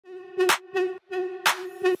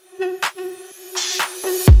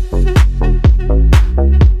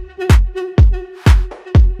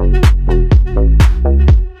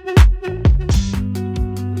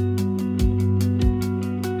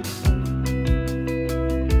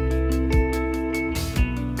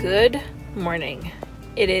Good morning.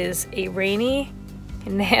 It is a rainy,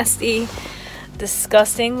 nasty,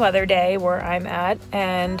 disgusting weather day where I'm at,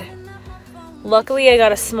 and luckily I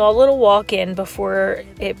got a small little walk in before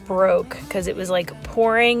it broke because it was like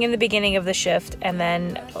pouring in the beginning of the shift and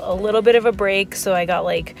then a little bit of a break, so I got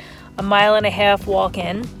like a 1.5 mile walk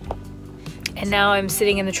in, and now I'm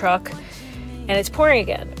sitting in the truck and it's pouring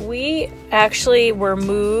again. We actually were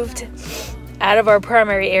moved out of our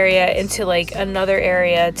primary area into like another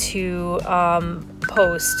area to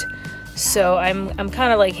post, so I'm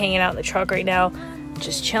kind of like hanging out in the truck right now,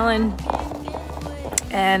 just chilling.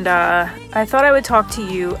 And I thought I would talk to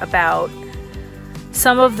you about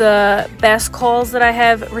some of the best calls that I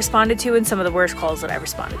have responded to and some of the worst calls that I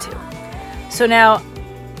responded to. So now,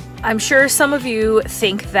 I'm sure some of you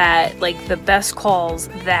think that like the best calls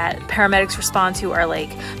that paramedics respond to are like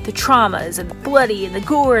the traumas and the bloody and the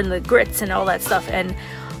gore and the grits and all that stuff. And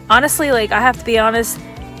honestly, like, I have to be honest,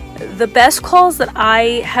 the best calls that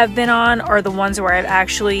I have been on are the ones where I've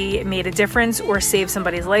actually made a difference or saved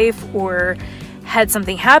somebody's life or had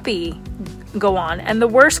something happy go on. And the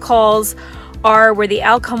worst calls are where the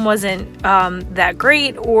outcome wasn't that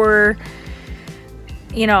great, or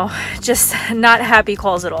you know, just not happy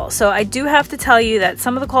calls at all. So I do have to tell you that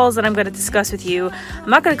some of the calls that I'm going to discuss with you, I'm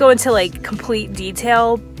not going to go into like complete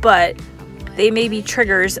detail, but they may be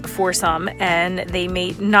triggers for some and they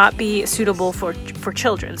may not be suitable for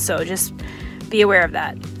children. So just be aware of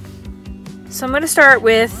that. So I'm going to start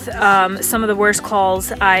with some of the worst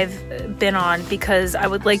calls I've been on, because I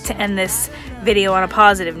would like to end this video on a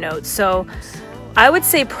positive note. So I would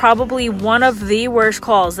say probably one of the worst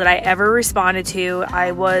calls that I ever responded to,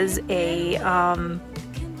 I was a,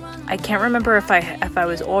 I can't remember if I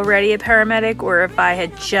was already a paramedic or if I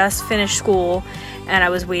had just finished school and I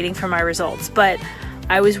was waiting for my results. But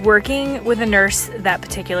I was working with a nurse that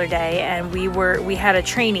particular day, and we had a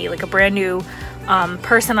trainee, like a brand new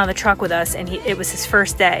person on the truck with us, and it was his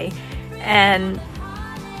first day. And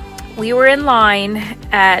we were in line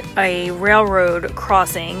at a railroad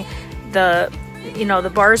crossing. The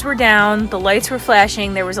bars were down, the lights were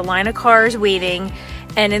flashing, there was a line of cars waiting,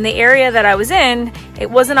 and in the area that I was in, it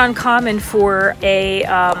wasn't uncommon for a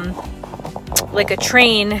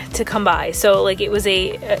train to come by. So like it was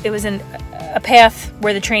a path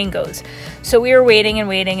where the train goes. So we were waiting and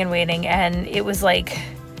waiting and waiting, and it was like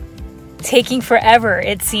taking forever,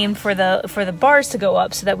 it seemed, for the bars to go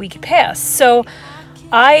up so that we could pass. So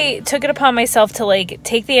I took it upon myself to like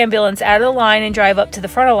take the ambulance out of the line and drive up to the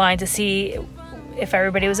front of the line to see if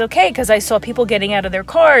everybody was okay, because I saw people getting out of their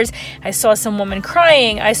cars, I saw some woman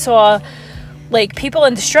crying, I saw like people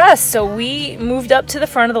in distress. So we moved up to the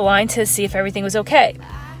front of the line to see if everything was okay.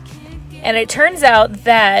 And it turns out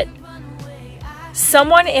that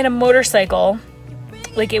someone in a motorcycle,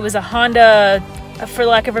 like it was a Honda, for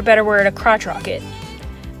lack of a better word, a crotch rocket,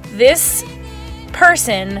 this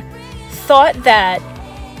person thought that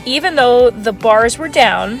even though the bars were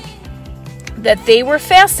down, that they were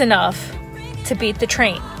fast enough to beat the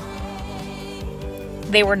train.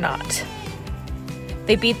 They were not.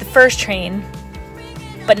 They beat the first train,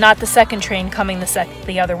 but not the second train coming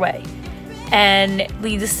the other way. And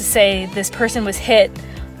needless to say, this person was hit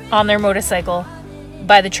on their motorcycle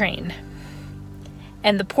by the train.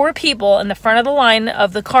 And the poor people in the front of the line,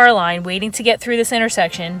 of the car line, waiting to get through this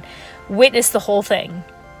intersection, witnessed the whole thing.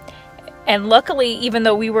 And luckily, even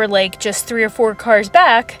though we were like just 3 or 4 cars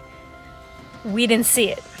back, we didn't see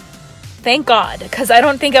it. Thank God, because I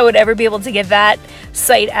don't think I would ever be able to get that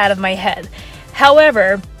sight out of my head.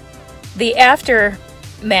 However, the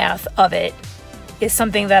aftermath of it is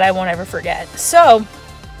something that I won't ever forget. So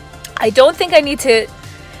I don't think I need to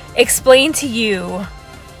explain to you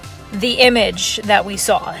the image that we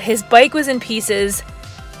saw. His bike was in pieces,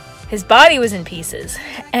 his body was in pieces,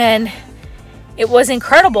 and it was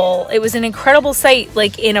incredible. It was an incredible sight,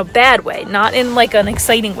 like in a bad way, not in like an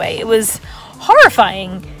exciting way. It was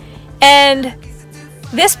horrifying. And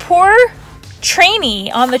this poor trainee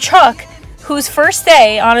on the truck, whose first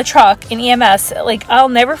day on a truck in EMS, like, I'll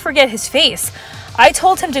never forget his face. I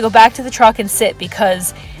told him to go back to the truck and sit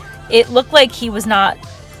because it looked like he was not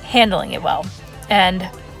handling it well. And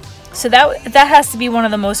so that has to be one of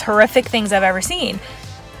the most horrific things I've ever seen.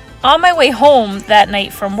 On my way home that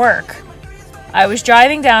night from work, I was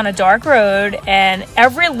driving down a dark road, and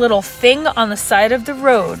every little thing on the side of the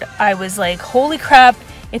road, I was like, holy crap,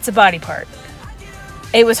 it's a body part.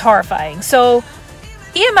 It was horrifying. So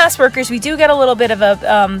EMS workers, we do get a little bit of a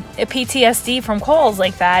PTSD from calls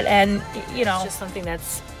like that, and you know, it's just something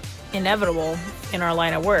that's inevitable in our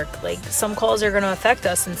line of work. Like, some calls are going to affect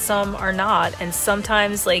us and some are not, and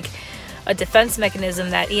sometimes like a defense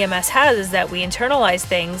mechanism that EMS has, is that we internalize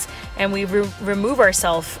things and we remove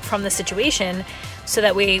ourselves from the situation so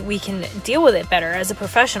that we can deal with it better as a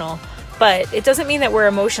professional. But it doesn't mean that we're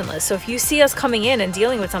emotionless. So if you see us coming in and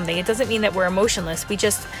dealing with something, it doesn't mean that we're emotionless.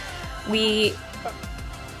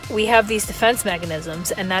 We have these defense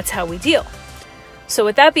mechanisms, and that's how we deal. So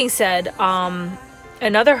with that being said,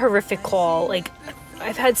 another horrific call, like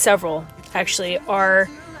I've had several actually, are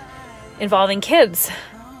involving kids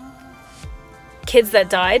that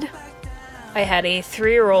died. I had a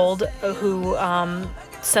 3-year-old who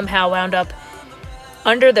somehow wound up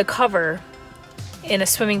under the cover in a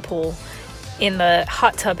swimming pool, in the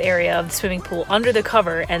hot tub area of the swimming pool, under the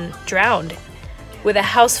cover, and drowned with a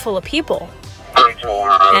house full of people.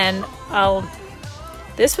 And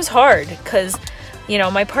this was hard because, you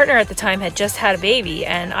know, my partner at the time had just had a baby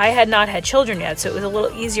and I had not had children yet, so it was a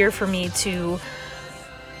little easier for me to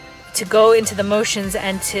go into the motions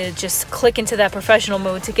and to just click into that professional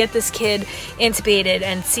mode to get this kid intubated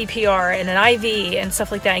and CPR and an IV and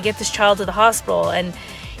stuff like that, and get this child to the hospital. And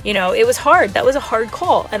you know, it was hard. That was a hard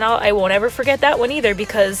call, and I won't ever forget that one either,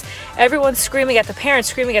 because everyone's screaming at the parents,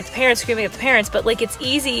 screaming at the parents, screaming at the parents. But like, it's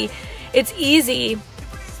easy,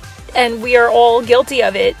 and we are all guilty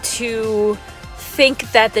of it, to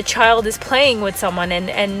think that the child is playing with someone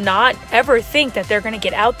and not ever think that they're going to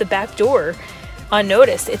get out the back door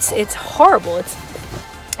unnoticed. It's horrible.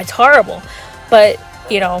 It's horrible. But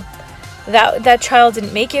you know, that child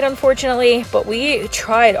didn't make it, unfortunately, but we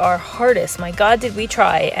tried our hardest. My God, did we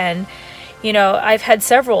try. And you know, I've had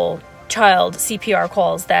several child CPR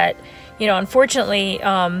calls that, you know, unfortunately,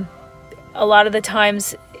 a lot of the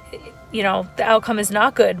times, you know, the outcome is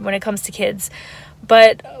not good when it comes to kids.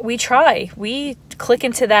 But we try. We click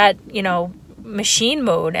into that, you know, machine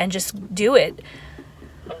mode and just do it.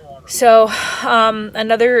 So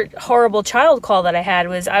another horrible child call that I had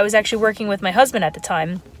was, I was actually working with my husband at the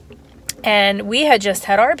time, and we had just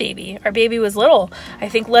had our baby. Our baby was little, I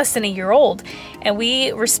think less than a year old, and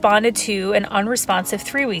we responded to an unresponsive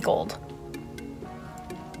 3-week-old.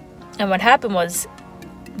 And what happened was,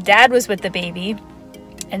 Dad was with the baby,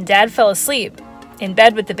 and Dad fell asleep in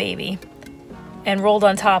bed with the baby and rolled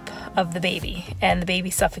on top of the baby, and the baby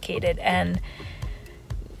suffocated. And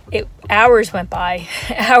hours went by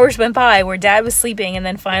where Dad was sleeping and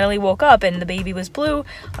then finally woke up, and the baby was blue,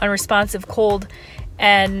 unresponsive, cold.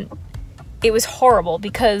 And it was horrible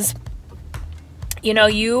because, you know,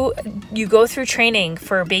 you go through training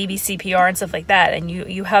for baby CPR and stuff like that, and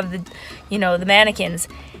you have the, you know, the mannequins,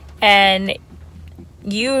 and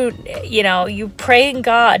you pray in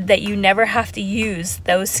God that you never have to use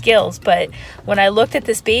those skills. But when I looked at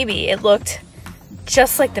this baby, it looked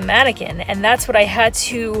just like the mannequin, and that's what I had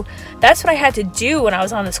to do when I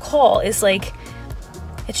was on this call, is like,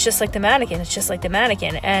 it's just like the mannequin, it's just like the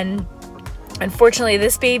mannequin. And unfortunately,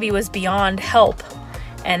 this baby was beyond help,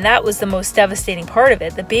 and that was the most devastating part of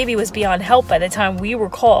it. The baby was beyond help by the time we were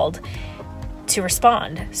called to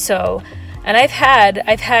respond. So, and I've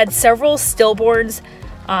had several stillborns,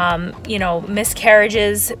 you know,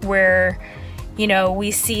 miscarriages, where, you know,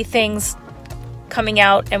 we see things coming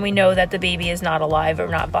out and we know that the baby is not alive or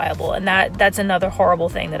not viable, and that's another horrible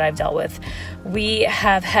thing that I've dealt with. We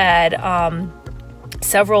have had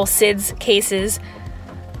several SIDS cases.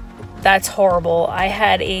 That's horrible. I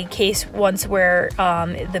had a case once where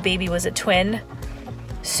the baby was a twin.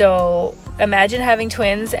 So imagine having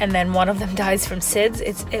twins and then one of them dies from SIDS.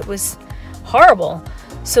 It was horrible.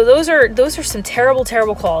 So those are some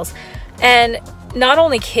terrible calls. And not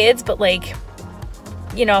only kids, but like,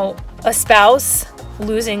 you know, a spouse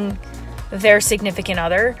losing their significant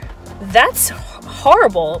other. That's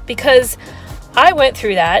horrible, because I went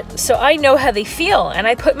through that, so I know how they feel, and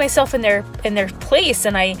I put myself in their place,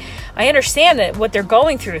 and I understand what they're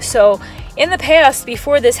going through. So in the past,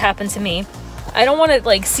 before this happened to me, I don't want to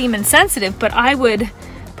like seem insensitive, but I would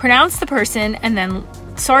pronounce the person and then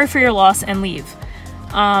sorry for your loss and leave,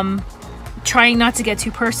 trying not to get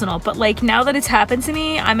too personal. But like, now that it's happened to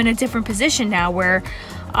me, I'm in a different position now, where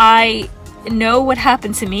I know what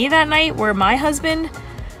happened to me that night, where my husband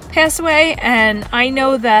passed away, and I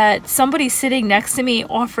know that somebody sitting next to me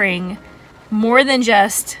offering more than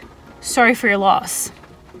just sorry for your loss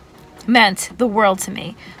meant the world to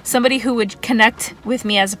me. Somebody who would connect with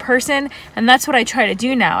me as a person, and that's what I try to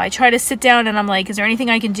do now. I try to sit down and I'm like, is there anything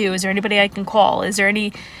I can do? Is there anybody I can call? Is there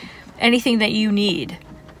anything that you need?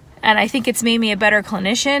 And I think it's made me a better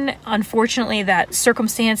clinician. Unfortunately, that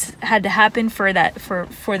circumstance had to happen for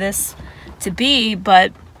this to be,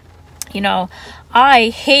 but you know, I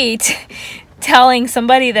hate telling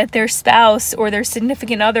somebody that their spouse or their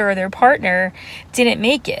significant other or their partner didn't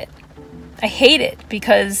make it. I hate it,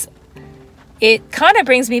 because it kind of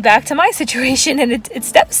brings me back to my situation, and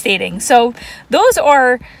it's devastating. So those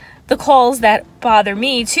are the calls that bother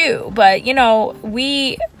me too. But you know,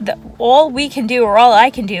 all we can do, or all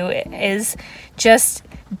I can do, is just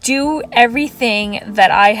do everything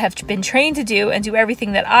that I have been trained to do, and do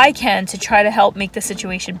everything that I can to try to help make the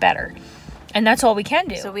situation better. And that's all we can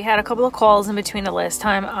do. So we had a couple of calls in between the last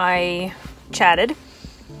time I chatted.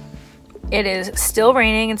 It is still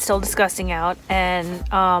raining and still disgusting out. And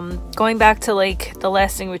going back to like the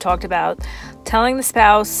last thing we talked about, telling the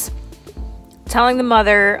spouse, telling the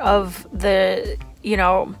mother of the, you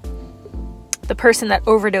know, the person that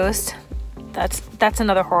overdosed, that's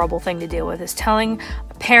another horrible thing to deal with, is telling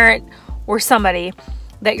a parent or somebody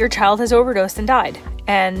that your child has overdosed and died.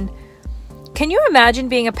 And can you imagine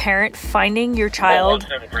being a parent, finding your child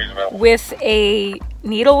with a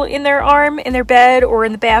needle in their arm, in their bed, or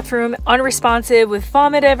in the bathroom, unresponsive, with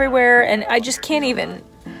vomit everywhere? And I just can't even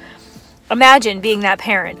imagine being that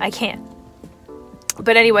parent. I can't.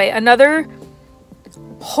 But anyway, another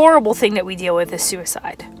horrible thing that we deal with is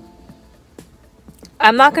suicide.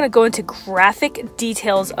 I'm not going to go into graphic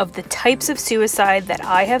details of the types of suicide that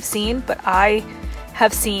I have seen, but I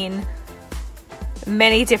have seen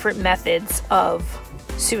many different methods of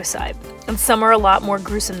suicide, and some are a lot more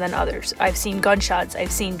gruesome than others. I've seen gunshots,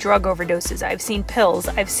 I've seen drug overdoses, I've seen pills,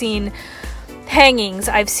 I've seen hangings,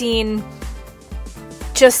 I've seen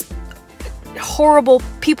just horrible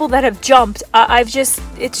people that have jumped.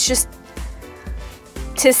 It's just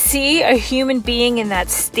to see a human being in that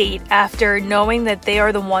state after knowing that they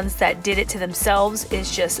are the ones that did it to themselves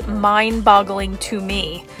is just mind-boggling to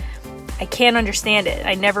me. I can't understand it.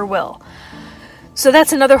 I never will. So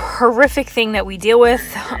that's another horrific thing that we deal with.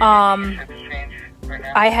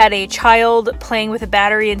 I had a child playing with a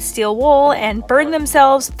battery and steel wool and burned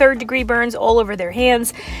themselves, 3rd-degree burns all over their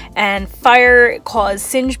hands, and fire caused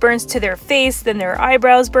singe burns to their face, then their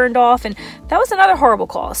eyebrows burned off, and that was another horrible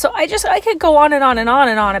call. So I could go on and on and on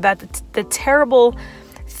and on about the terrible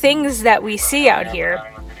things that we see out here,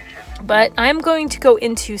 but I'm going to go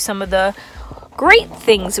into some of the great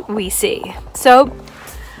things we see. So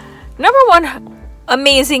number one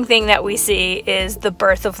amazing thing that we see is the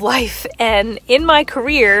birth of life. And in my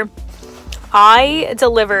career, I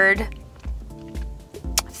delivered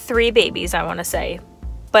 3 babies, I want to say,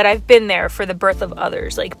 but I've been there for the birth of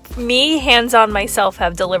others. Like me, hands-on myself,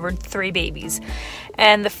 have delivered 3 babies.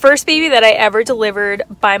 And the first baby that I ever delivered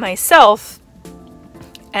by myself,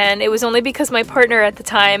 and it was only because my partner at the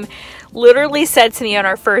time literally said to me on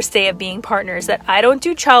our first day of being partners that I don't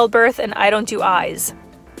do childbirth and I don't do eyes.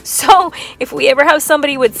 So if we ever have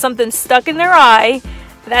somebody with something stuck in their eye,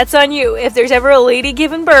 that's on you. If there's ever a lady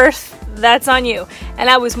giving birth, that's on you. And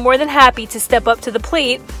I was more than happy to step up to the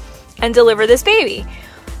plate and deliver this baby.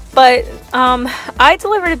 But I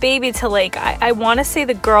delivered a baby to, like, I want to say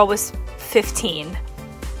the girl was 15.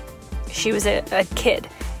 She was a kid.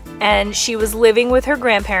 And she was living with her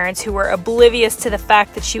grandparents, who were oblivious to the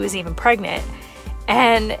fact that she was even pregnant.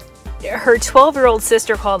 And her 12-year-old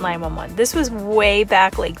sister called 911. This was way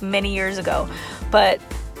back, like many years ago. But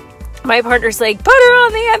my partner's like, put her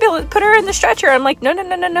on the ambulance, put her in the stretcher. I'm like,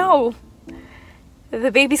 no.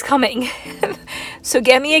 The baby's coming. So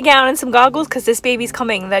get me a gown and some goggles, because this baby's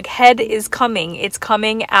coming. The head is coming. It's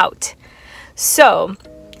coming out. So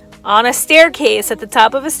on a staircase, at the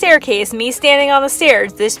top of a staircase, me standing on the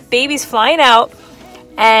stairs, this baby's flying out,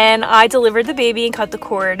 and I delivered the baby and cut the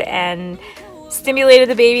cord and stimulated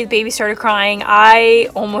the baby. The baby started crying. I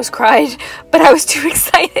almost cried, but I was too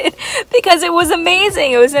excited because it was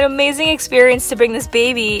amazing. It was an amazing experience to bring this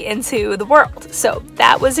baby into the world. So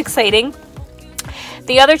that was exciting.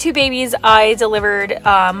 The other 2 babies I delivered,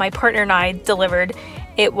 my partner and I delivered,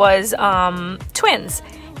 it was twins.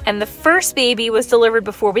 And the first baby was delivered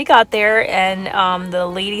before we got there, and the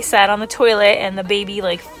lady sat on the toilet and the baby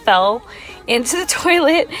like fell into the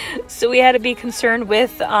toilet. So we had to be concerned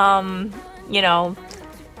with you know,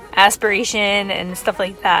 aspiration and stuff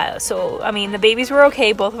like that. So, I mean, the babies were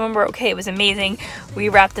okay. Both of them were okay. It was amazing. We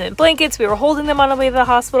wrapped them in blankets. We were holding them on the way to the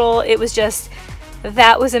hospital. It was just,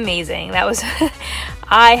 that was amazing. That was,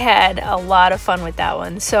 I had a lot of fun with that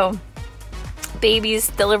one. So, babies,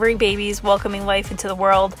 delivering babies, welcoming life into the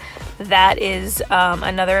world. That is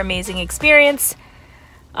another amazing experience.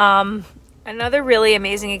 Another really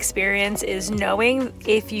amazing experience is knowing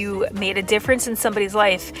if you made a difference in somebody's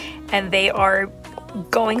life and they are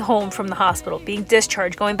going home from the hospital, being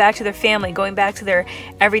discharged, going back to their family, going back to their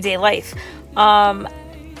everyday life.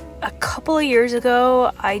 A couple of years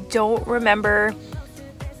ago, I don't remember.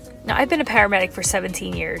 Now, I've been a paramedic for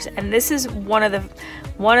 17 years, and this is one of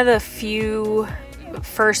the few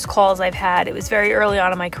first calls I've had. It was very early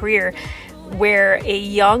on in my career, where a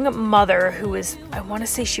young mother who was, I want to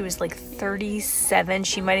say she was like 37,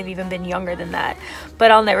 she might have even been younger than that,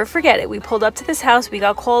 but I'll never forget it. We pulled up to this house, we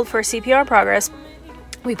got called for CPR progress.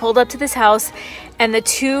 We pulled up to this house, and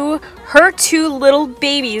her two little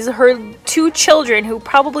babies, her two children, who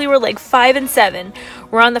probably were like 5 and 7,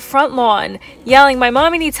 were on the front lawn yelling, "My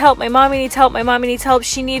mommy needs help, my mommy needs help, my mommy needs help,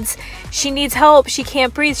 she needs help, she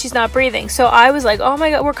can't breathe, she's not breathing." So I was like, "Oh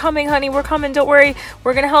my God, we're coming, honey, we're coming, don't worry,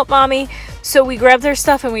 we're gonna help mommy." So we grabbed their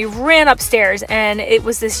stuff and we ran upstairs, and it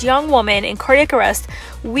was this young woman in cardiac arrest.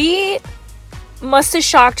 We must have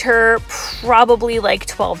shocked her probably like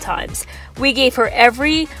 12 times. We gave her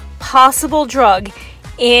every possible drug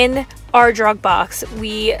in our drug box.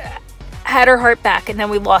 We had her heart back, and then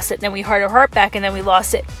we lost it. Then we had her heart back, and then we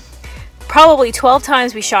lost it. Probably 12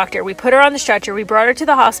 times we shocked her. We put her on the stretcher. We brought her to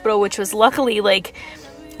the hospital, which was luckily like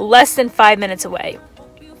less than 5 minutes away.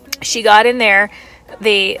 She got in there.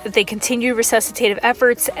 They continued resuscitative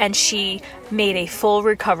efforts, and she made a full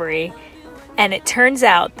recovery. And it turns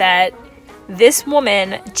out that this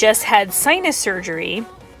woman just had sinus surgery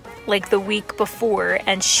like the week before,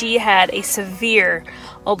 and she had a severe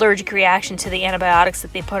allergic reaction to the antibiotics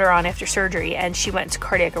that they put her on after surgery, and she went into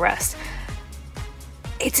cardiac arrest.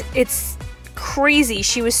 It's crazy.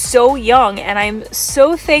 She was so young, and I'm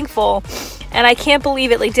so thankful, and I can't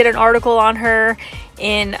believe it. Like, did an article on her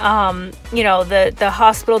in the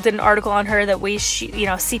hospital did an article on her, that way she,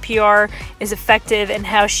 CPR is effective, and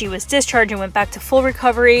how she was discharged and went back to full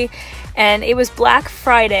recovery. And it was Black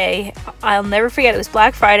Friday. I'll never forget, it was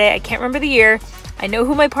Black Friday. I can't remember the year. I know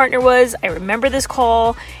who my partner was. I remember this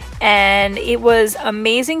call, and it was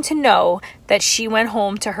amazing to know that she went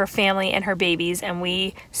home to her family and her babies, and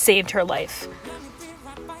we saved her life.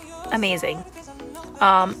 Amazing.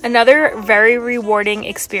 Another very rewarding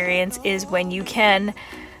experience is when you can,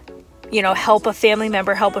 help a family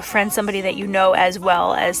member, help a friend, somebody that you know as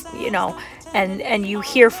well as, and you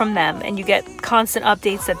hear from them, and you get constant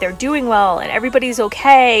updates that they're doing well and everybody's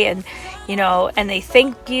okay, and and they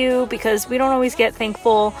thank you, because we don't always get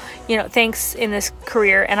thanks in this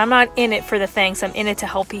career. And I'm not in it for the thanks, I'm in it to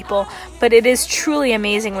help people. But it is truly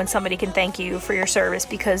amazing when somebody can thank you for your service,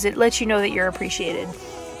 because it lets you know that you're appreciated.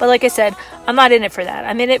 But like I said, I'm not in it for that.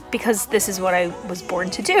 I'm in it because this is what I was born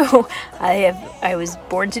to do. I was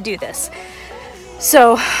born to do this.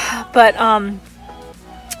 So, but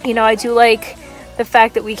I do like the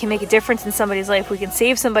fact that we can make a difference in somebody's life. We can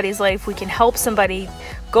save somebody's life. We can help somebody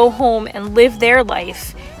go home and live their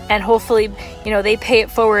life, and hopefully, they pay it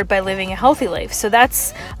forward by living a healthy life. So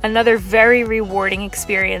that's another very rewarding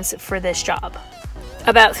experience for this job.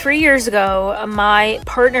 About 3 years ago, my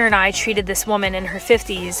partner and I treated this woman in her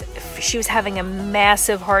 50s. She was having a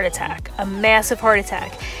massive heart attack,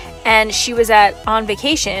 and she was on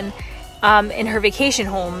vacation in her vacation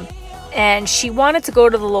home, and she wanted to go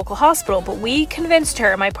to the local hospital, but we convinced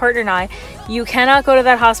her, my partner and I, you cannot go to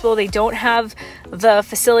that hospital. They don't have the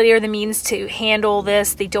facility or the means to handle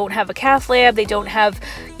this. They don't have a cath lab. They don't have,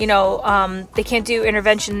 they can't do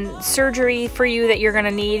intervention surgery for you that you're going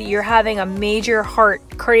to need. You're having a major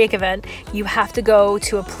cardiac event. You have to go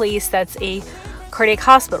to a place that's a cardiac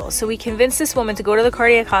hospital. So we convinced this woman to go to the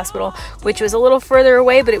cardiac hospital, which was a little further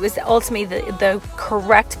away, but it was ultimately the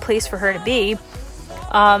correct place for her to be.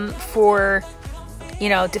 For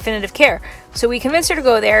definitive care. So we convinced her to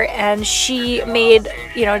go there, and she made,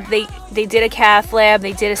 they did a cath lab,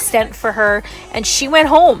 they did a stent for her, and she went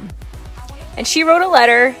home. And she wrote a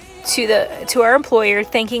letter to our employer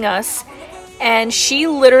thanking us, and she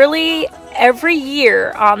literally every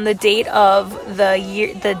year on the date of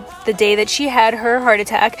the day that she had her heart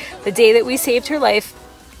attack, the day that we saved her life,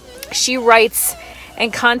 she writes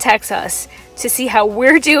and contacts us to see how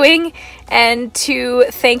we're doing, and to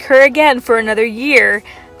thank her again for another year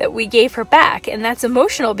that we gave her back. And that's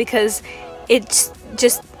emotional, because it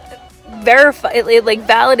just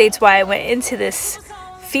validates why I went into this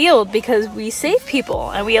field, because we save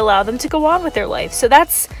people and we allow them to go on with their life. So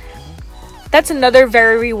that's another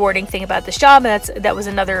very rewarding thing about this job. And that was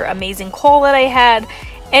another amazing call that I had.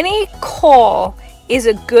 Any call is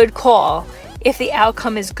a good call if the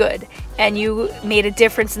outcome is good, and you made a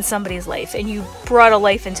difference in somebody's life, and you brought a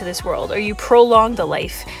life into this world, or you prolonged a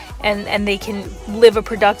life, and they can live a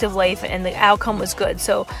productive life, and the outcome was good.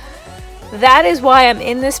 So that is why I'm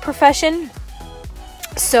in this profession.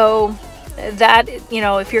 So that,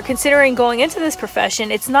 if you're considering going into this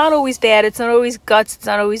profession, it's not always bad, it's not always guts, it's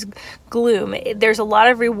not always gloom. There's a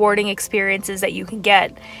lot of rewarding experiences that you can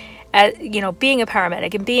get at, being a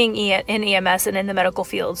paramedic and being in EMS and in the medical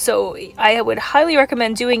field. So I would highly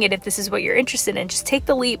recommend doing it if this is what you're interested in. Just take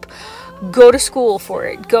the leap, go to school for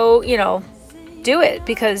it, go, do it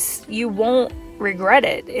because you won't regret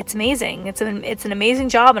it. It's amazing. It's an amazing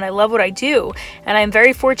job, and I love what I do. And I'm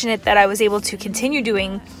very fortunate that I was able to continue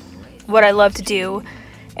doing what I love to do.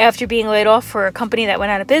 After being laid off for a company that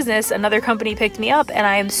went out of business, another company picked me up, and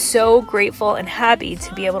I am so grateful and happy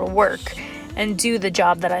to be able to work and do the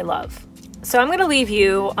job that I love. So I'm going to leave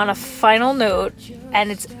you on a final note, and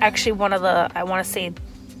it's actually one of the, I want to say,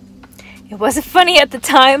 it wasn't funny at the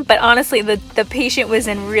time, but honestly, the patient was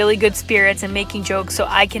in really good spirits and making jokes, so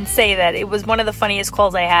I can say that it was one of the funniest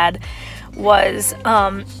calls I had. Was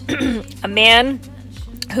a man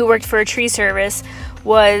who worked for a tree service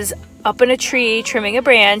was up in a tree trimming a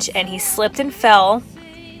branch, and he slipped and fell.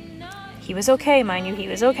 He was okay, mind you, he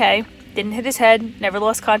was okay. Didn't hit his head, never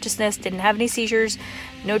lost consciousness, didn't have any seizures,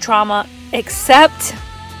 no trauma, except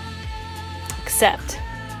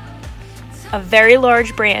a very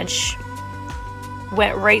large branch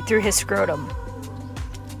went right through his scrotum.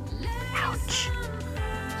 Ouch.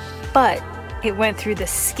 But it went through the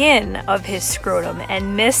skin of his scrotum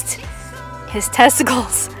and missed his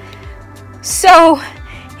testicles. So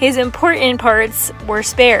his important parts were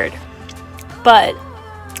spared. But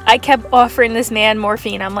I kept offering this man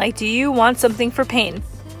morphine. I'm like, do you want something for pain?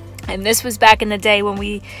 And this was back in the day when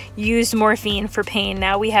we used morphine for pain.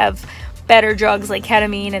 Now we have better drugs like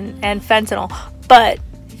ketamine and fentanyl. But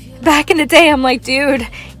back in the day, I'm like, dude,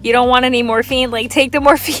 you don't want any morphine? Like, take the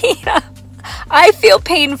morphine. I feel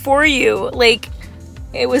pain for you. Like,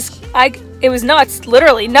 it was nuts,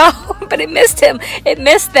 literally. No, but it missed him. It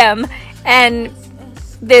missed them. And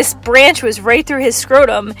this branch was right through his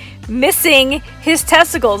scrotum, missing his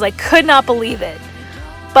testicles. I could not believe it.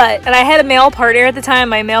 And I had a male partner at the time.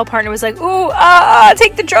 My male partner was like, ooh,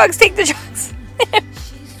 take the drugs, take the drugs.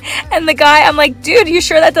 And the guy, I'm like, dude, you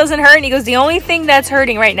sure that doesn't hurt? And he goes, the only thing that's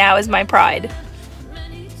hurting right now is my pride.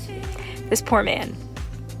 This poor man.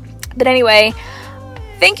 But anyway,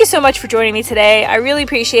 thank you so much for joining me today. I really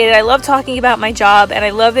appreciate it. I love talking about my job, and I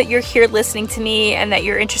love that you're here listening to me and that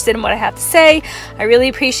you're interested in what I have to say. I really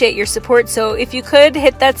appreciate your support. So if you could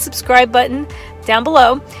hit that subscribe button down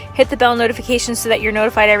below, hit the bell notification so that you're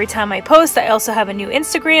notified every time I post. I also have a new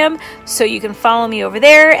Instagram, so you can follow me over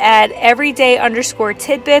there at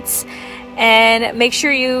everyday_tidbits. And make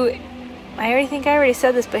sure you, I already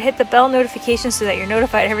said this, but hit the bell notification so that you're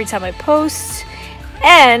notified every time I post.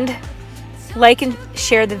 And like and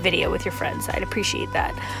share the video with your friends. I'd appreciate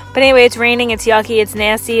that. But anyway, it's raining, it's yucky, it's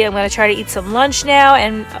nasty. I'm going to try to eat some lunch now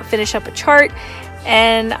and finish up a chart.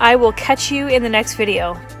 And I will catch you in the next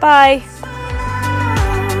video. Bye.